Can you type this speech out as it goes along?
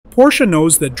Porsche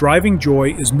knows that driving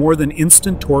joy is more than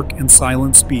instant torque and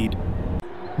silent speed.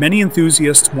 Many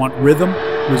enthusiasts want rhythm,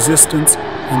 resistance,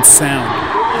 and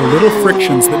sound, the little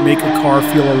frictions that make a car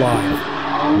feel alive.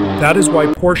 That is why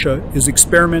Porsche is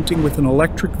experimenting with an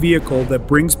electric vehicle that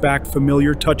brings back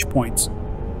familiar touchpoints: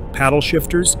 paddle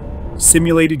shifters,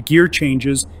 simulated gear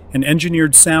changes, and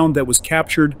engineered sound that was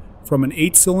captured from an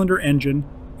 8-cylinder engine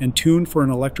and tuned for an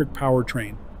electric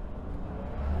powertrain.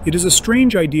 It is a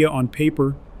strange idea on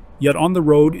paper, yet on the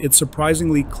road it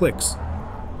surprisingly clicks.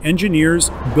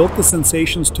 Engineers built the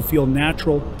sensations to feel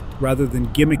natural rather than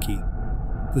gimmicky.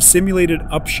 The simulated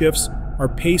upshifts are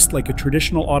paced like a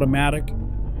traditional automatic,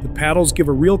 the paddles give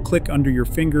a real click under your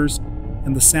fingers,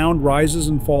 and the sound rises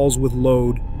and falls with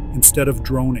load instead of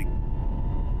droning.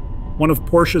 One of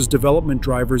Porsche's development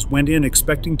drivers went in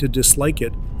expecting to dislike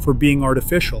it for being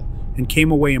artificial and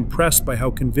came away impressed by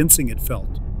how convincing it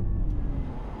felt.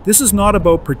 This is not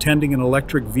about pretending an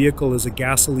electric vehicle is a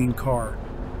gasoline car.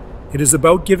 It is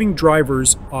about giving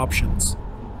drivers options.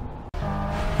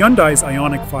 Hyundai's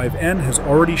Ioniq 5N has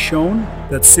already shown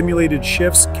that simulated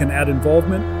shifts can add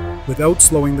involvement without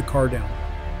slowing the car down.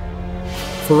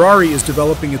 Ferrari is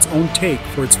developing its own take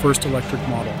for its first electric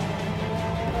model.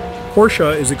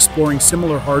 Porsche is exploring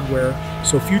similar hardware,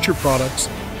 so future products,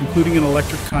 including an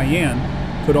electric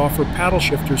Cayenne, could offer paddle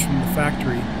shifters from the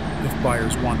factory if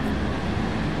buyers want them.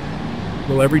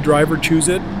 Will every driver choose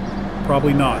it?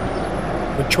 Probably not.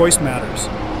 But choice matters.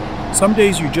 Some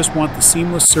days you just want the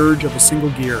seamless surge of a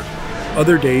single gear.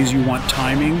 Other days you want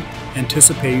timing,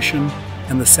 anticipation,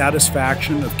 and the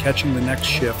satisfaction of catching the next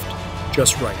shift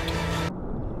just right.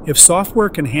 If software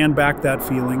can hand back that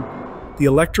feeling, the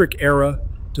electric era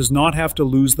does not have to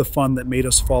lose the fun that made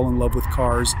us fall in love with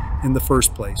cars in the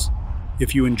first place.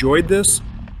 If you enjoyed this,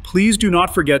 please do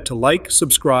not forget to like,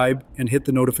 subscribe, and hit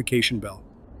the notification bell.